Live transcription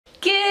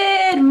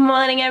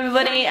morning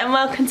everybody and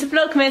welcome to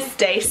Vlogmas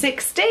Day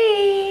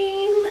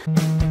 16.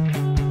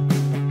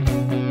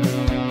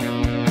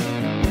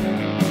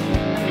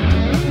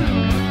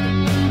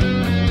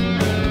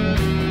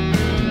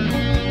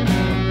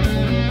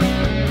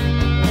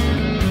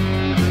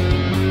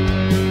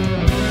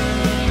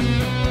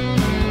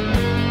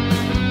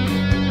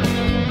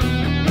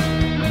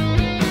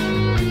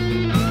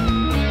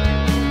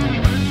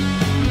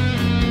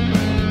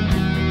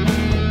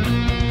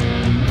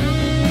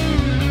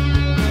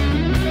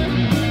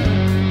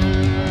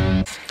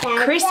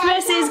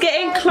 Christmas is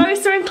getting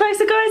closer and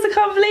closer, guys. I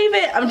can't believe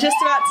it. I'm just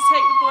about to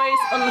take the boys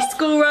on the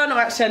school run. Or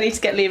actually, I need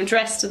to get Liam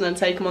dressed and then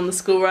take them on the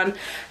school run.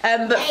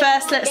 But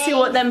first, let's see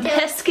what them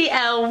pesky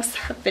elves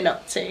have been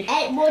up to.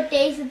 8 more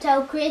days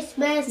until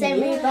Christmas,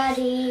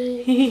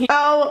 everybody.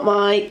 Oh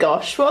my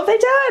gosh, what have they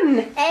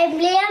done?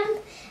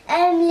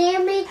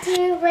 Liam made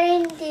 2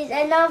 reindeers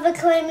and now they're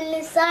climbing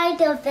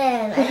inside of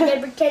them. And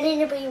they're pretending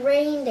to be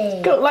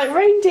reindeers. Got like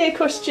reindeer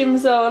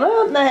costumes on,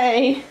 aren't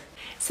they?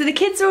 So the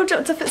kids are all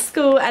dropped off at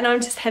school and I'm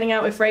just heading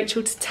out with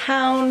Rachel to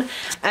town.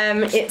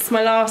 It's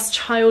my last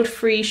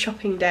child-free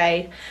shopping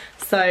day,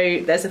 so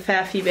there's a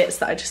fair few bits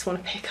that I just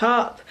want to pick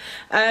up.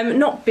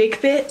 Not big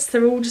bits,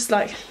 they're all just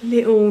like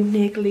little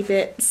niggly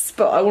bits,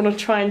 but I want to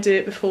try and do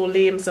it before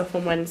Liam's off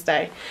on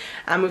Wednesday.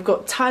 And we've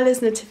got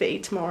Tyler's nativity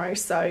tomorrow,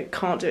 so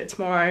can't do it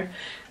tomorrow.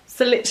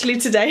 So literally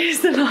today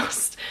is the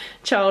last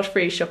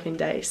child-free shopping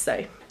day,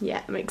 so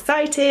yeah, I'm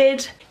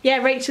excited. Yeah,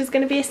 Rachel's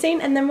going to be a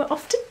saint and then we're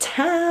off to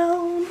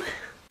town.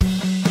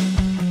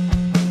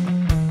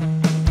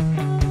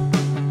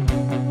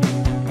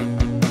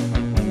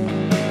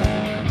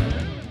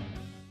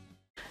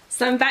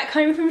 So I'm back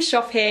home from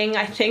shopping.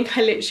 I think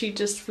I literally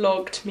just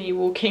vlogged me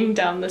walking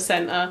down the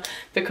centre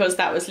because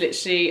that was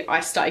literally, I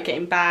started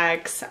getting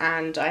bags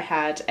and I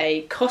had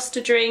a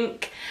Costa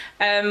drink.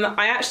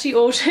 I actually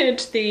ordered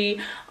the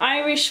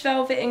Irish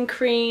Velvet and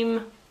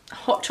Cream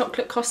hot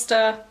chocolate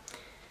Costa.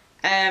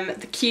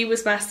 The queue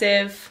was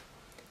massive.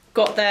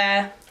 Got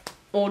there,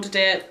 ordered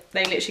it,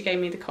 they literally gave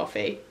me the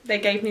coffee. They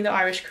gave me the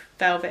Irish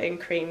Velvet and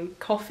Cream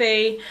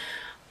coffee.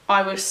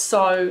 I was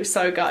so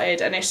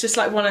gutted, and it's just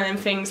like one of them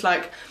things,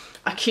 like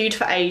I queued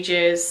for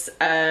ages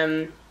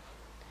and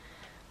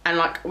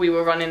like we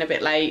were running a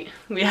bit late.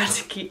 We had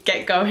to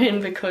get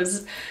going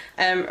because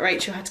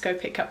Rachel had to go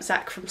pick up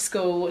Zach from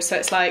school, so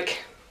it's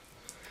like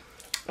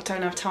I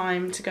don't have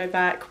time to go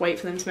back, wait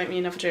for them to make me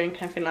another drink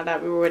and everything like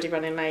that. We were already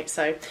running late,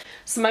 so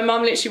my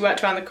mum literally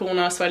worked around the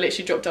corner, so I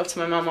literally dropped off to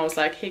my mum. I was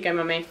like, here you go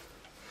mummy,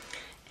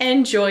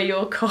 enjoy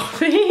your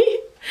coffee.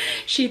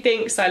 She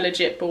thinks I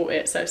legit bought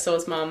it, so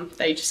so's mum.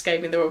 They just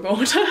gave me the wrong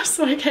order,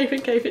 so I gave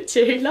it to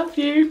you. Love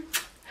you.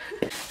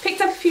 Picked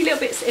up a few little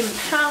bits in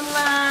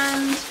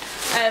Poundland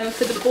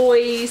for the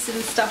boys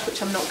and stuff, which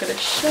I'm not going to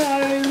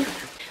show.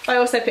 I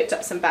also picked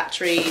up some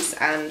batteries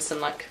and some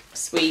like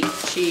sweet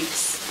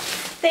tubes,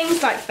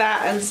 things like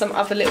that, and some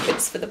other little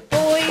bits for the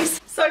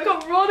boys. So I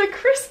got Ron a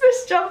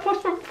Christmas jumper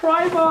from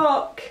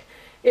Primark.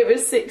 It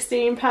was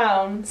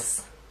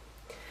 £16.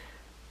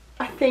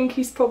 I think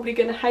he's probably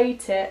going to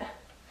hate it,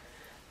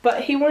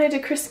 but he wanted a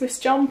Christmas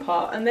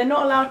jumper and they're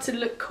not allowed to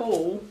look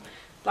cool.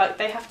 Like,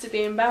 they have to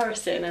be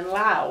embarrassing and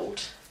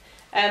loud.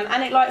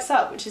 And it lights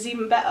up, which is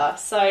even better.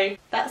 So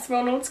that's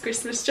Ronald's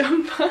Christmas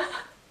jumper.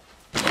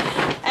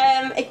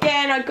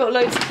 Again, I got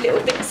loads of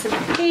little bits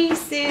and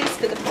pieces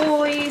for the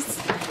boys,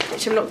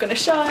 which I'm not going to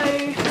show.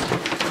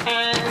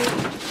 And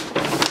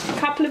a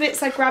couple of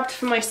bits I grabbed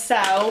for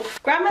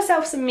myself. Grabbed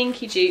myself some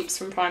Minky dupes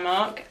from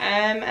Primark,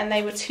 and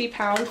they were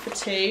 £2 for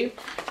 2.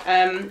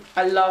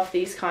 I love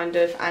these kind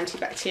of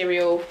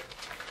antibacterial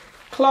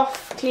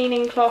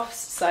cleaning cloths,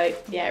 so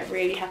yeah,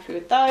 really happy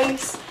with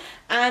those.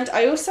 And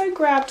I also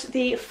grabbed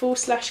the Full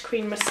Slash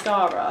Cream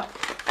mascara.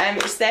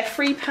 It's their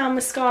 £3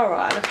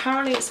 mascara, and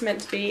apparently it's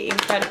meant to be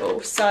incredible,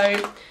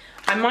 so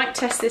I might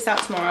test this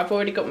out tomorrow. I've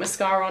already got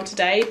mascara on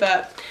today,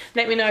 but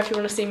let me know if you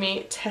want to see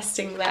me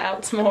testing that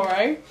out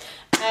tomorrow.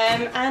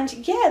 And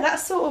yeah,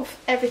 that's sort of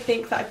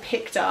everything that I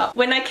picked up.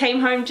 When I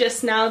came home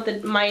just now,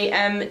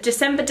 my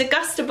December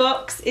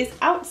DEGUSTABOX is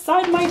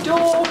outside my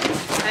door.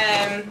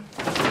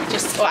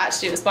 Well,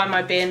 actually it was by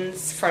my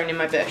bins, thrown in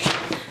my bush.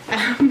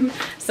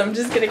 So I'm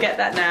just going to get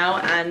that now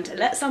and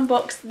let's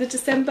unbox the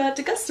December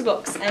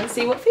DEGUSTABOX and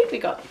see what food we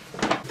got.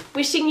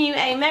 Wishing you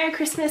a Merry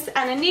Christmas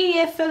and a New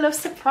Year full of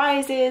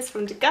surprises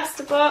from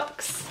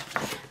DEGUSTABOX.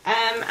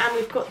 And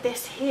we've got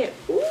this here.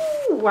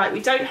 Ooh, right,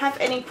 we don't have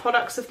any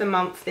products of the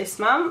month this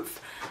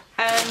month,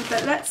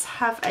 but let's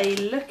have a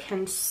look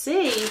and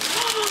see.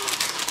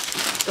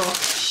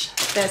 Gosh,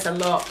 there's a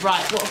lot.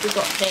 Right, what have we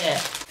got here?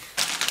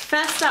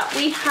 First up,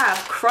 we have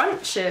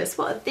Crunchers.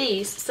 What are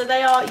these? So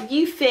they are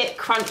YouFit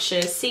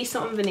Crunchers, sea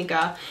salt and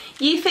vinegar.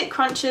 YouFit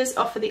Crunchers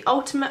offer the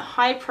ultimate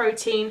high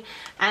protein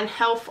and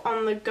health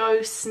on the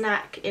go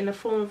snack in the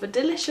form of a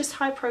delicious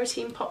high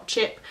protein pop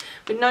chip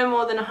with no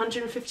more than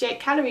 158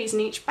 calories in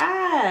each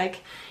bag.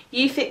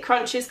 YouFit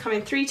Crunchers come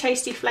in 3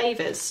 tasty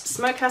flavours: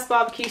 smokehouse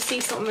barbecue,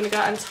 sea salt and vinegar,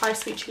 and Thai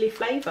sweet chilli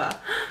flavour.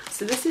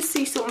 So this is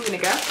sea salt and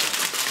vinegar.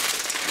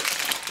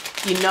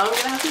 You know I'm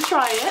going to have to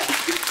try it.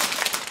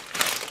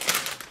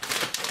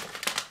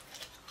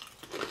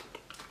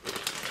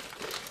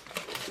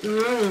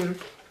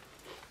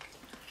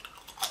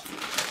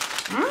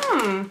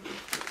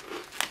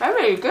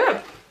 Very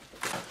good.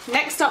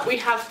 Next up we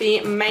have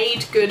the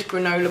Made Good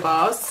granola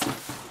bars,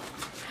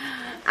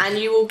 and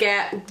you will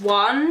get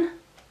one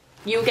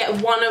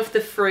of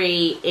the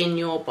 3 in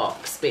your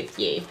box with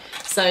you.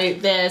 So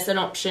there's an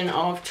option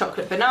of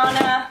chocolate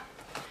banana,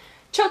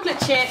 chocolate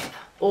chip,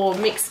 or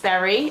mixed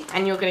berry,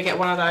 and you're going to get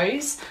one of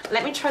those.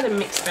 Let me try the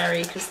mixed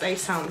berry because they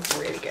sound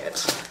really good.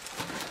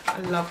 I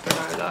love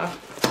granola.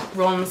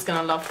 Ron's going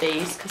to love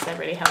these because they're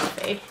really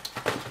healthy.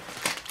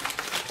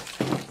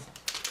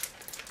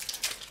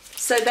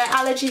 So they're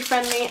allergy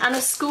friendly and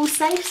a school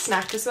safe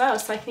snack as well,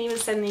 so I can even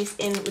send these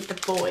in with the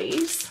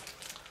boys.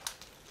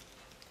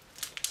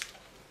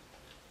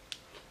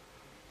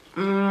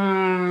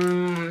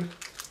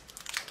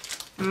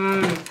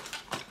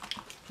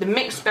 The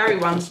mixed berry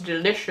ones are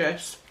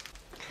delicious.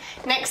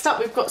 Next up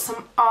we've got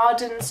some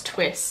Arden's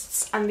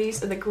twists, and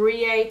these are the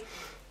Gruyere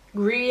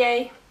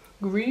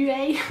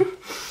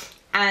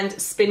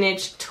and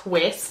spinach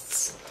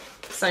twists.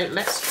 So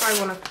let's try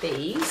one of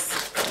these.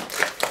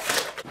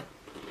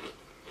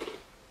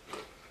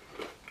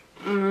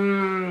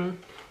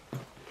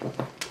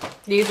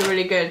 These are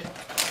really good.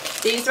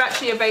 These are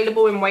actually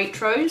available in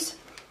Waitrose,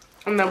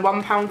 and they're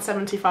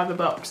 £1.75 a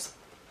box.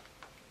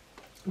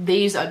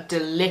 These are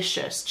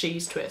delicious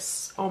cheese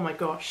twists. Oh my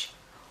gosh.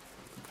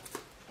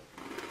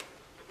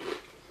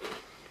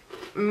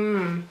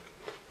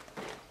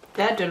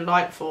 They're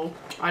delightful.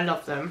 I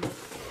love them.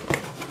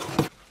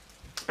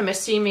 I'm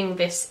assuming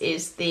this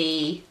is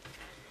the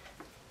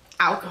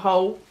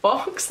alcohol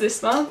box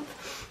this month.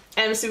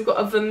 So we've got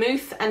a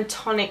vermouth and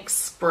tonic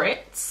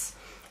spritz,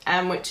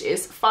 which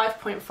is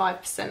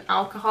 5.5%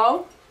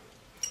 alcohol.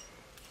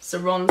 So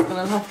Ron's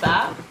gonna love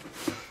that.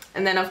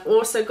 And then I've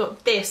also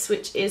got this,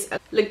 which is a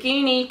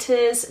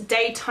Lagunitas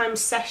Daytime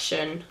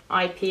Session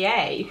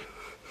IPA.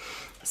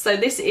 So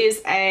this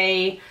is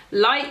a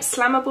light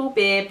slammable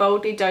beer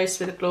boldly dosed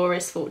with a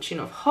glorious fortune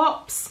of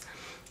hops.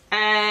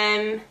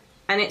 And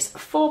it's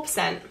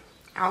 4%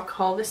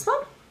 alcohol, this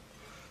one.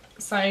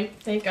 So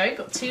there you go,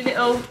 got 2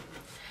 little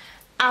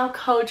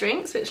alcohol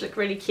drinks which look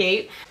really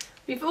cute.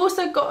 We've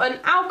also got an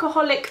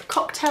alcoholic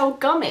cocktail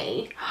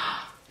gummy,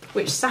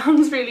 which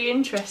sounds really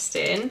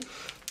interesting.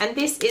 And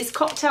this is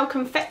cocktail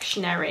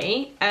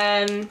confectionery,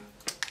 and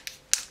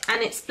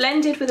it's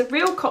blended with a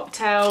real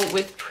cocktail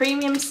with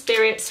premium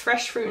spirits,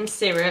 fresh fruit and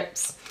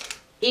syrups.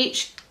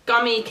 Each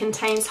gummy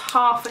contains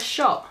half a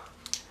shot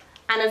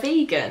and a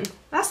vegan.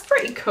 That's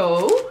pretty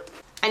cool.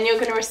 And you're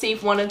going to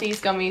receive one of these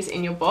gummies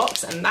in your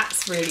box, and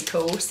that's really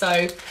cool.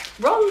 So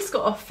Ron's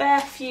got a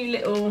fair few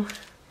little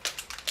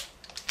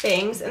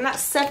things, and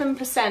that's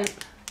 7%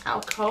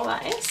 alcohol,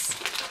 that is.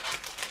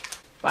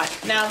 Right,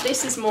 now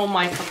this is more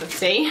my cup of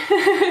tea.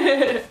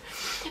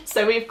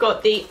 So we've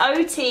got the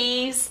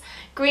OT's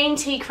green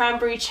tea,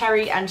 cranberry,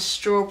 cherry and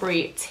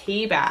strawberry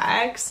tea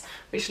bags,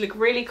 which look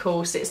really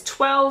cool. So it's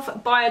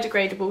 12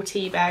 biodegradable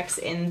tea bags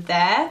in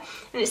there,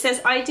 and it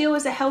says ideal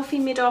as a healthy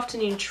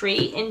mid-afternoon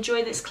treat.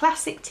 Enjoy this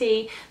classic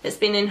tea that's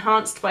been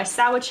enhanced by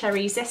sour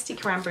cherries, zesty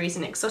cranberries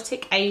and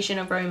exotic Asian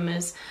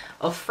aromas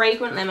of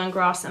fragrant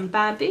lemongrass and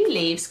bamboo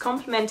leaves,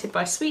 complemented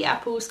by sweet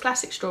apples,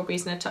 classic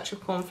strawberries and a touch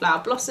of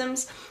cornflower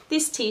blossoms.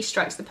 This tea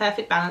strikes the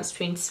perfect balance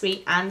between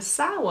sweet and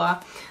sour.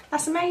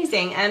 That's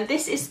amazing. And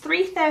this is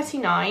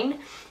 $3.39,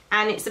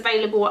 and it's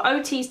available at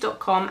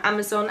ots.com,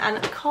 Amazon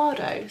and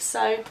Ocado.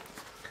 So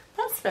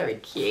that's very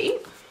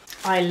cute.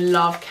 I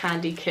love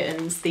candy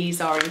kittens. These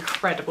are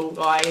incredible,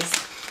 guys.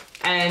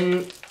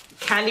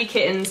 Candy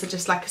kittens are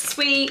just like a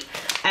sweet.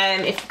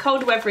 If the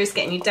cold weather is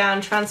getting you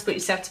down, transport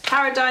yourself to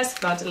paradise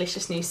with our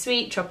delicious new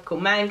sweet, tropical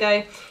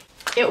mango.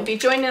 It will be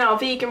joining our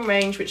vegan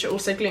range, which are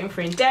also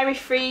gluten-free and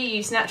dairy-free.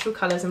 Use natural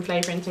colours and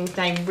flavouring to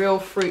contain real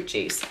fruit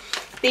juice.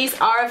 These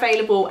are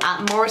available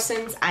at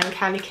Morrisons and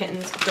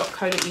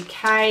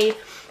candykittens.co.uk.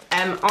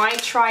 I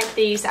tried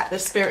these at the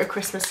Spirit of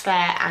Christmas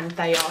Fair, and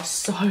they are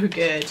so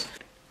good.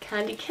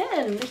 Candy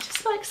kitten, they're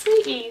just like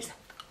sweeties.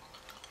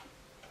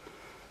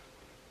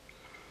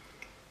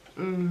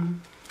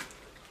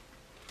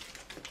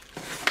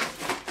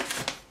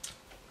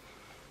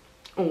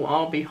 Oh,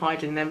 I'll be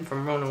hiding them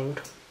from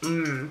Ronald.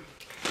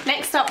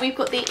 Next up, we've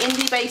got the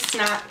Indie Base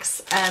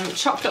Snacks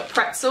chocolate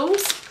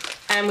pretzels.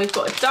 And we've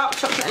got a dark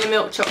chocolate and a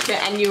milk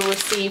chocolate, and you'll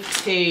receive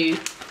 2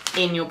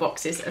 in your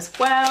boxes as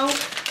well.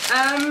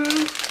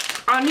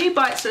 Our new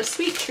bites are a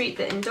sweet treat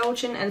that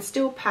indulgent and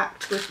still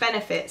packed with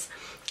benefits.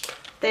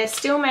 They're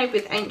still made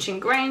with ancient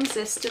grains.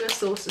 There's still a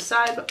source of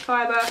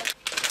fibre.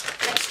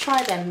 Let's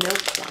try them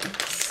milk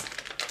ones.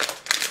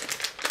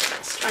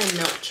 Let's try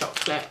milk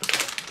chocolate.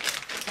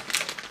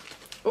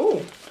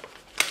 Oh,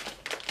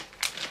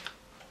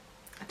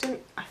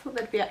 I thought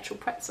they'd be actual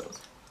pretzels.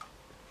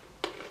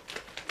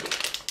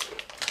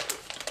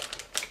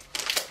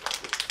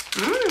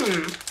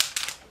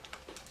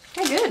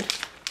 They're good.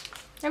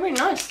 They're really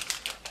nice.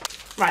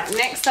 Right,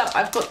 next up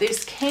I've got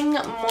this King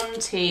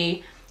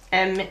Monty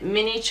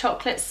mini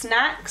chocolate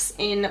snacks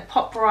in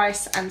pop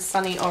rice and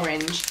sunny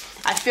orange.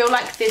 I feel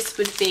like this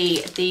would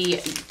be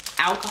the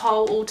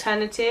alcohol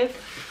alternative,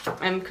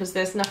 because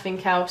there's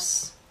nothing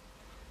else,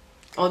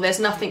 or there's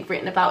nothing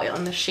written about it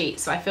on the sheet,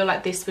 so I feel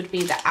like this would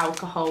be the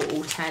alcohol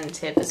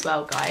alternative as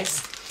well,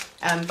 guys.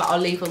 But I'll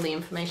leave all the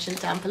information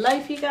down below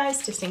for you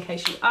guys, just in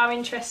case you are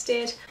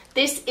interested.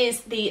 This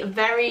is the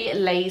Very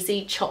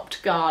Lazy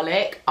chopped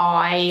garlic.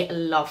 I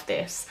love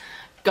this.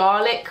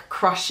 Garlic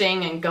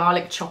crushing and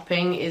garlic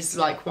chopping is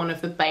like one of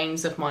the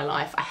banes of my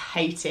life. I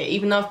hate it.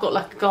 Even though I've got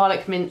like a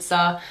garlic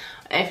mincer,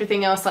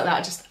 everything else like that,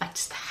 I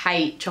just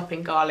hate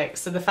chopping garlic.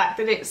 So the fact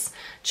that it's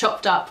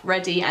chopped up,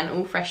 ready and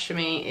all fresh for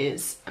me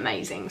is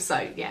amazing.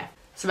 So yeah,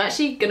 so I'm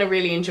actually gonna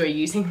really enjoy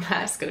using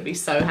that. It's gonna be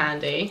so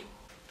handy.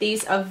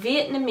 These are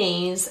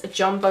Vietnamese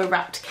jumbo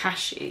wrapped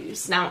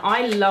cashews. Now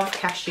I love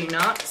cashew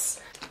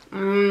nuts.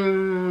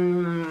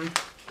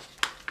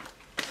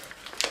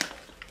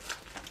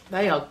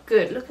 They are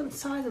good. Look at the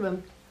size of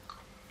them.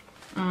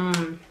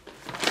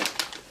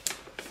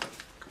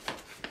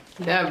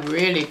 They're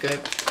really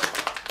good.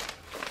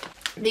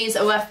 These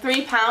are worth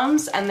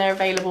 £3 and they're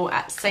available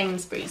at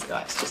Sainsbury's,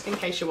 guys, just in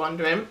case you're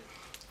wondering.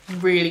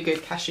 Really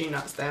good cashew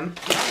nuts then.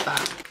 Love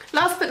that.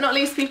 Last but not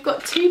least, we've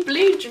got 2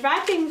 Blue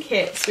Dragon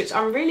kits, which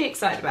I'm really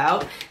excited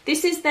about.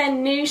 This is their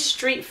new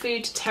street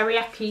food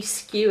teriyaki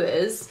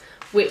skewers,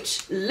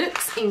 which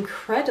looks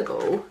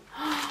incredible.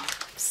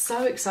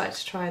 So excited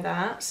to try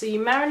that. So you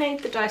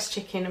marinate the diced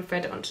chicken and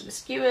thread it onto the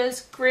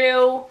skewers,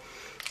 grill,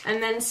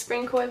 and then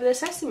sprinkle over the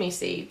sesame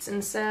seeds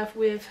and serve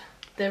with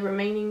the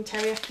remaining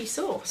teriyaki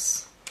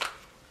sauce.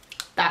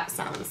 That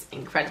sounds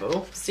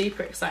incredible.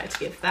 Super excited to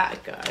give that a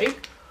go.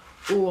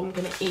 Oh, I'm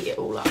gonna eat it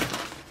all up.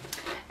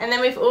 And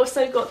then we've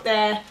also got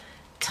their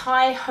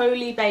Thai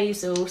holy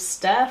basil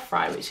stir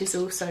fry, which is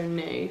also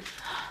new.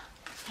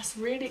 That's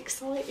really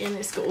exciting.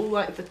 It's got all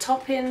like the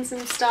toppings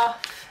and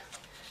stuff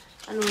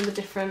and all the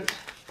different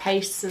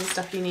pastes and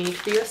stuff you need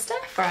for your stir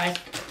fry.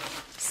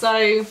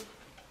 So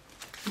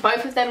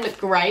both of them look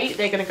great.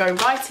 They're going to go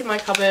right in my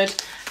cupboard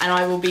and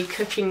I will be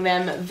cooking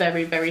them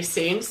very, very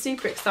soon.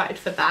 Super excited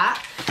for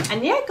that.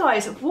 And yeah,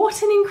 guys,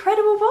 what an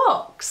incredible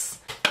box.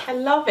 I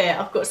love it.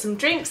 I've got some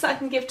drinks that I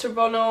can give to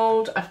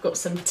Ronald. I've got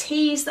some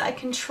teas that I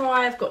can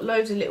try. I've got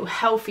loads of little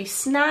healthy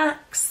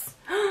snacks.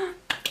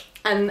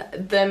 And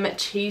them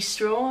cheese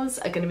straws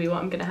are going to be what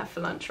I'm going to have for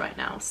lunch right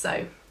now.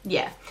 So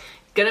yeah,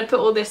 gonna put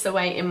all this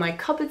away in my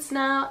cupboards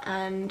now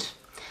and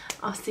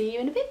I'll see you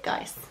in a bit,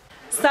 guys.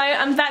 So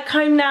I'm back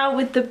home now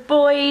with the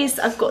boys.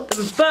 I've got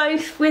them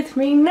both with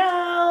me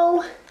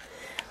now,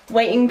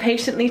 waiting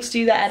patiently to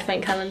do their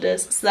advent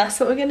calendars. So that's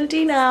what we're gonna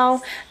do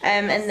now,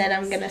 and then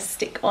I'm gonna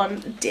stick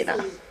on dinner.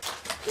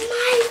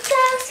 My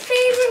first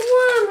favourite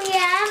one,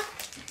 yeah?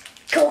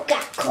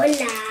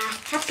 Coca-Cola.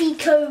 Happy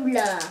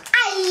Cola.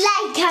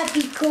 I like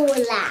Happy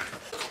Cola.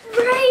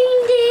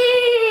 Reindeer!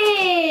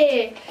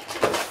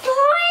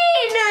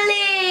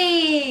 Finally!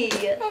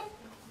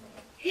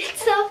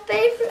 It's our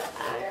favourite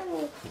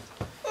animal.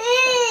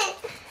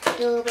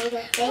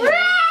 Reindeer!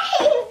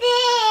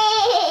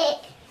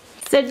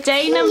 So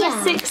day number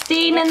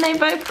 16 and they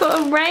both got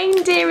a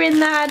reindeer in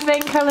their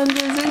advent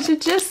calendars, which are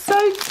just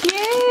so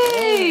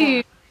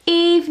cute.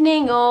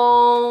 Evening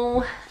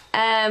all.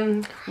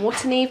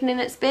 What an evening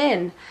it's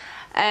been.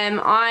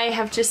 I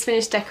have just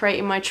finished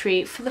decorating my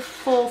tree for the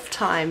 4th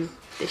time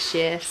this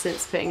year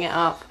since putting it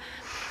up.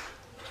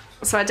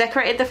 So I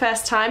decorated the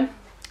first time,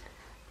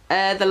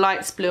 the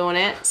lights blew on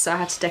it, so I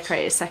had to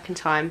decorate it a second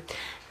time.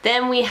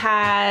 Then we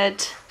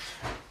had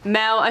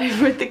Mel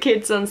over with the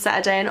kids on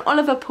Saturday and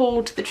Oliver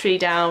pulled the tree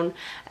down,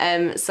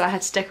 so I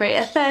had to decorate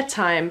it a 3rd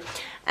time.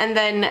 And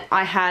then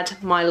I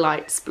had my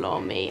lights blow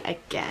on me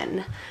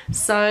again.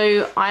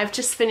 So I've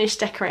just finished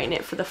decorating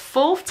it for the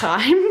 4th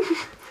time.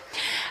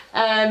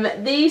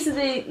 These are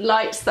the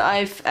lights that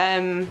I've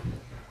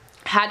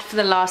had for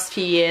the last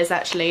few years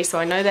actually, so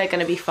I know they're going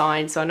to be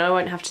fine, so I know I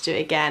won't have to do it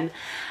again.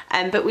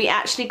 But we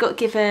actually got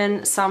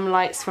given some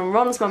lights from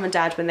Ron's mum and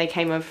dad when they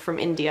came over from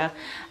India.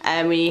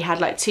 We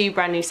had like 2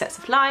 brand new sets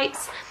of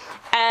lights.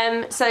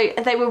 So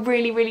they were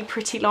really, really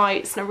pretty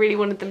lights and I really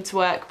wanted them to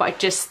work, but I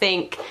just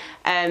think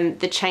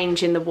the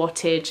change in the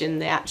wattage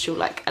and the actual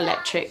like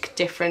electric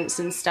difference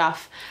and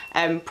stuff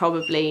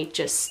probably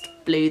just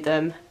blew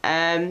them,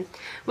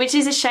 which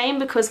is a shame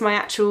because my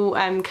actual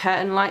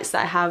curtain lights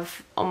that I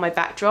have on my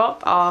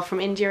backdrop are from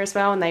India as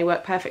well and they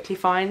work perfectly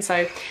fine,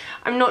 so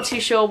I'm not too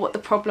sure what the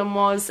problem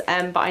was,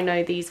 but I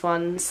know these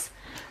ones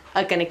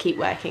are going to keep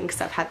working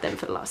because I've had them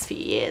for the last few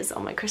years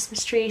on my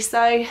Christmas tree.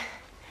 So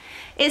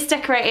it's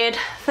decorated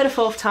for the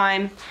 4th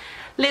time.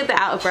 A little bit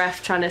out of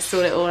breath trying to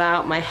sort it all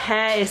out. My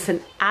hair is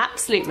an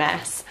absolute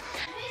mess.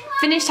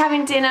 Finished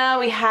having dinner,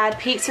 we had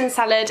pizza and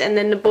salad, and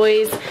then the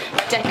boys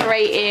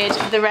decorated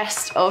the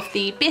rest of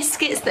the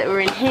biscuits that were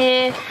in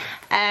here.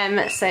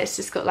 So it's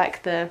just got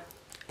like the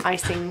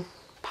icing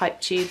pipe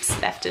tubes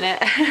left in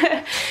it.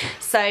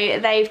 So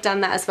they've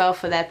done that as well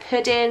for their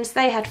puddings.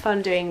 They had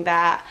fun doing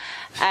that.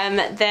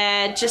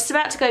 They're just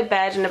about to go to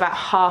bed in about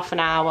half an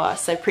hour,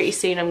 so pretty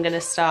soon I'm going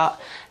to start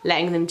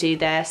letting them do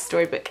their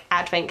storybook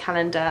advent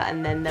calendar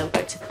and then they'll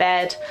go to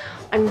bed.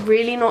 I'm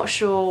really not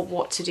sure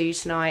what to do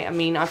tonight. I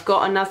mean, I've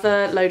got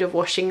another load of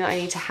washing that I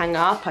need to hang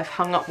up. I've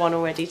hung up one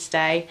already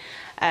today,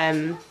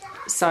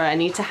 so I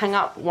need to hang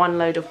up one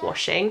load of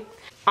washing.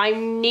 I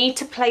need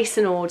to place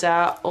an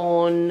order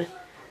on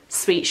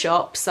Sweet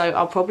Shop, so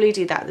I'll probably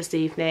do that this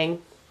evening.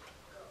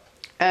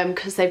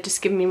 Because they've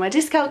just given me my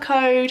discount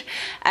code,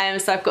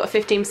 so I've got a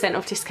 15%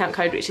 off discount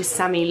code, which is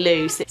Sammy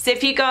Louise. So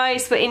if you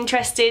guys were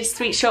interested,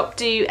 Sweet Shop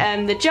do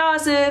the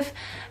jars of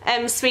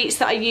sweets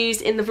that I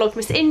use in the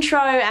Vlogmas intro,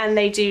 and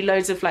they do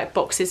loads of like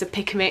boxes of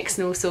pick and mix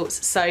and all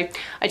sorts. So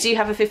I do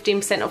have a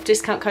 15% off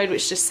discount code,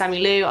 which is just Sammy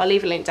Lou. I'll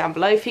leave a link down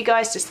below for you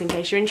guys just in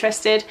case you're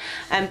interested.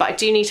 But I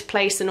do need to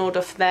place an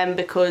order for them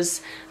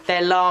because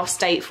their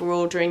last date for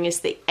ordering is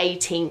the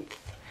 18th.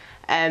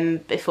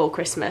 Before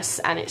Christmas,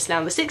 and it's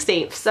now the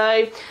 16th,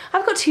 so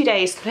I've got 2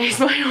 days to place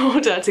my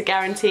order to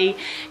guarantee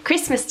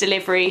Christmas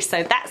delivery,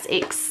 so that's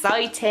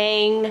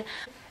exciting.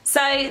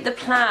 So the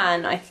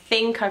plan, I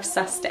think I've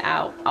sussed it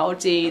out. I'll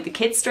do the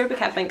kids'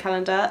 storybook advent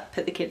calendar,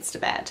 put the kids to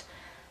bed,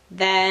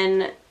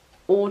 then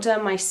order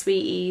my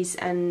sweeties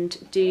and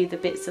do the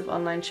bits of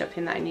online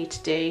shopping that I need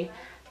to do,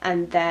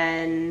 and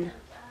then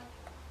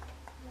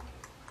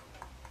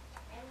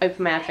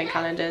open my advent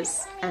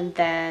calendars, and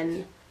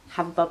then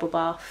have a bubble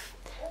bath,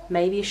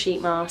 maybe a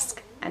sheet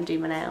mask, and do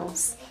my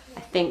nails. I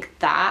think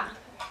that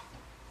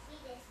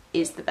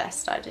is the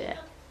best idea.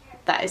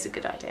 That is a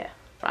good idea.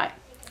 Right,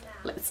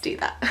 let's do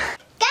that.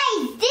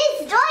 Guys,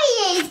 this toy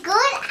is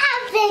called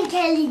advent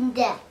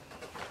calendar.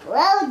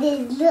 Well,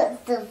 there's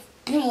lots of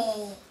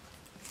things.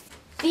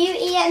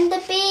 Beauty and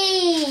the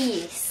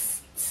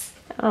Beast.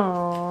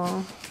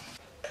 Aww.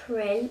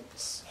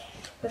 Prince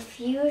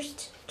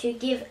refused to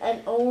give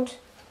an old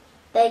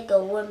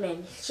beggar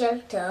woman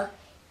shelter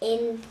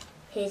in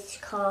his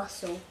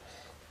castle,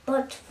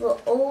 but the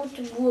old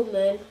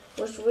woman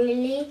was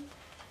really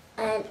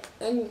an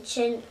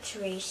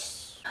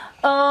enchantress.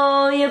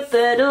 Oh, you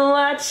better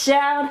watch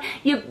out,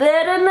 you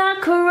better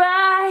not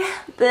cry,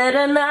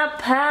 better not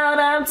pout,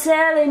 I'm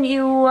telling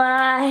you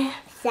why.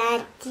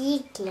 Santa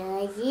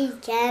Claus is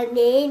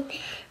coming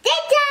to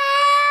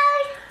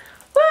town!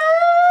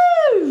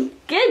 Woo!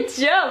 Good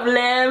job,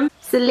 Liam.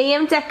 So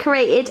Liam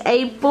decorated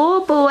a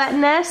bauble at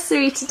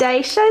nursery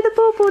today. Show the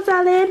bauble,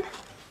 darling.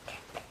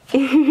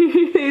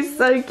 It's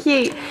so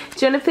cute.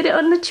 Do you want to put it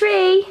on the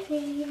tree?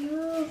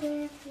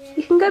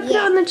 You can go put it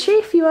on the tree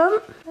if you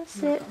want.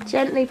 That's it.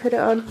 Gently put it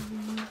on.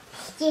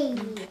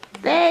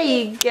 There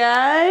you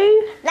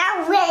go.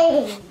 That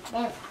way.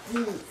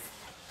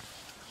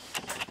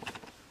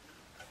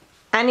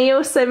 And he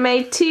also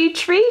made 2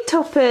 tree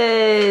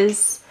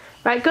toppers.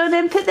 Right, go on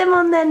then, put them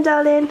on then,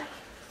 darling.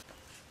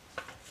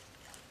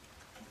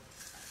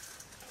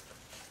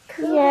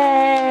 Cool.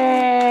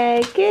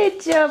 Yay, good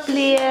job,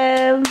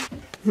 Liam.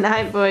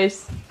 Night,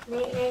 boys.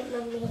 Night, night,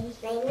 mummy.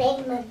 Night,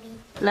 night, mummy.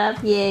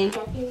 Love you.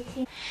 Love you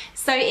too.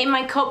 So in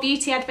my Cult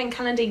Beauty advent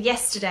calendar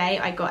yesterday,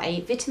 I got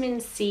a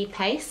vitamin C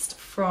paste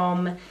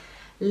from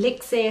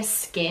Lixir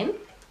Skin,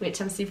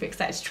 which I'm super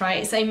excited to try.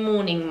 It's a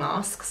morning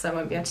mask, so I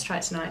won't be able to try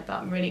it tonight,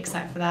 but I'm really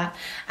excited for that.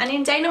 And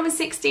in day number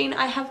 16,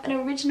 I have an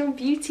original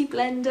beauty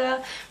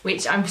blender,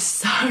 which I'm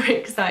so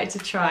excited to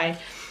try.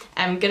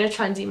 I'm gonna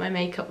try and do my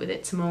makeup with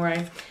it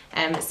tomorrow,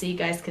 so you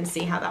guys can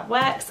see how that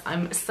works.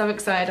 I'm so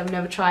excited. I've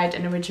never tried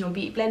an original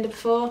beauty blender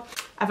before.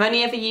 I've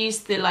only ever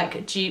used the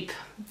like dupe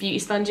beauty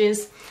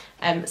sponges,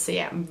 so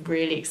yeah, I'm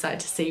really excited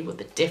to see what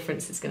the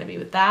difference is going to be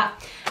with that.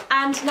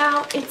 And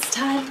now it's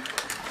time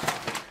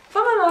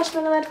for my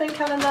marshmallow advent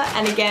calendar,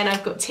 and again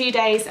I've got 2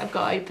 days. I've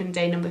got to open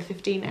day number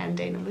 15 and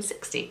day number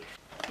 16.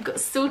 I've got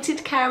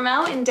salted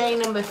caramel in day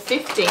number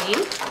 15.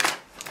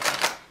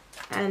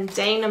 And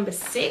day number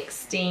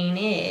 16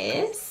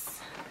 is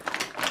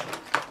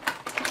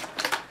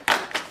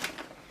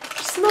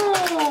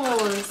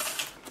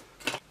s'mores.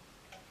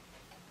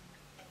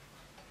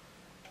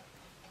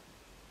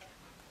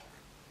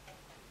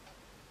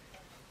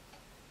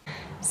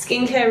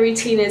 Skincare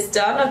routine is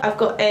done. I've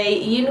got a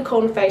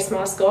unicorn face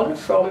mask on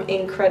from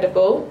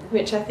Incredible,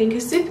 which I think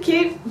is super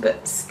cute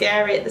but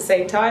scary at the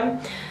same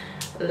time.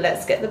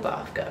 Let's get the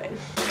bath going.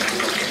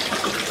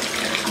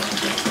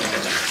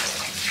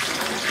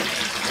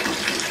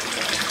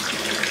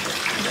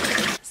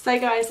 So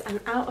guys,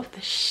 I'm out of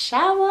the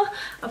shower.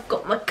 I've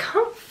got my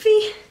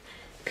comfy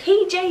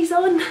PJs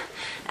on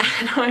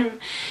and I'm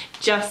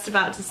just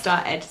about to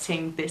start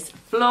editing this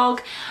vlog.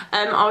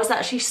 I was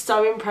actually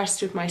so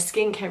impressed with my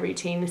skincare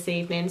routine this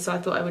evening, so I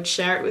thought I would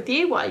share it with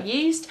you, what I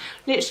used.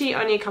 Literally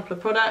only a couple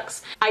of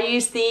products. I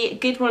used the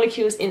Good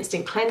Molecules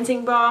Instant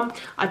Cleansing Balm.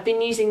 I've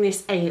been using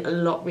this a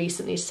lot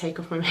recently to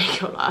take off my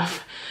makeup.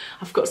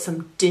 I've got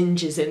some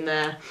dinges in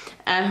there,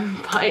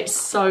 but it's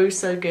so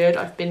good.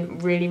 I've been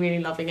really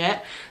loving it.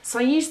 So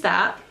I used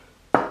that.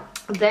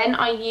 Then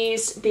I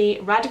used the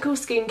Radical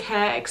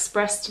Skincare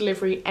Express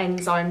Delivery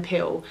Enzyme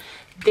Pill.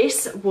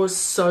 This was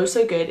so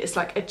good. It's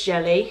like a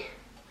jelly,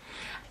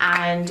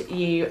 and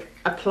you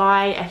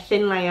apply a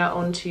thin layer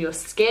onto your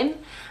skin,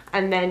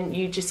 and then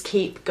you just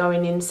keep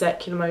going in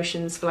circular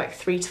motions for like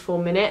 3 to 4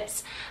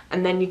 minutes,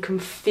 and then you can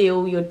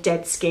feel your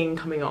dead skin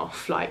coming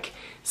off. Like,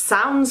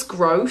 sounds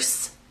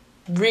gross,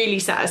 really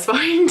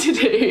satisfying to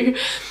do,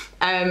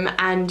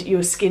 and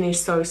your skin is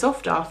so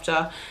soft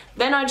after.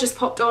 Then I just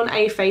popped on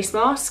a face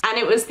mask, and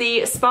it was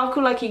the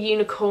Sparkle Like a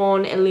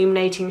Unicorn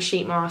Illuminating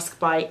Sheet Mask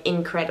by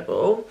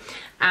Incredible,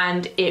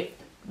 and it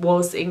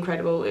was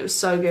incredible. It was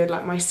so good.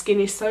 Like, my skin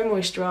is so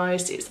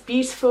moisturized, it's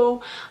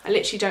beautiful. I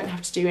literally don't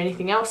have to do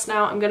anything else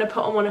now. I'm going to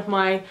put on one of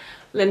my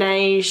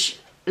Laneige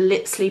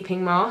lip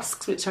sleeping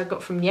masks, which I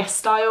got from Yes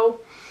Style,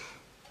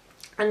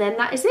 and then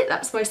that is it.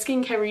 That's my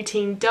skincare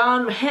routine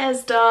done. My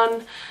hair's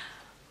done,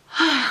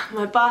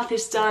 my bath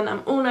is done.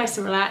 I'm all nice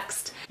and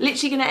relaxed.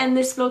 Literally going to end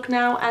this vlog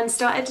now and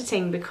start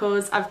editing,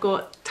 because I've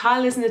got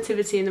Tyler's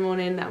nativity in the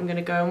morning that I'm going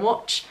to go and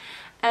watch.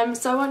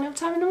 So I won't have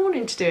time in the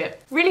morning to do it.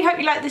 Really hope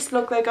you liked this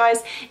vlog though,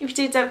 guys. If you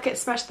did, don't forget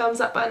to smash the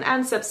thumbs up button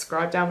and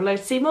subscribe down below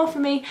to see more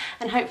from me,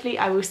 and hopefully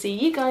I will see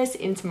you guys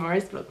in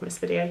tomorrow's Vlogmas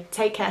video.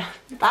 Take care.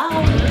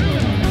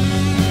 Bye.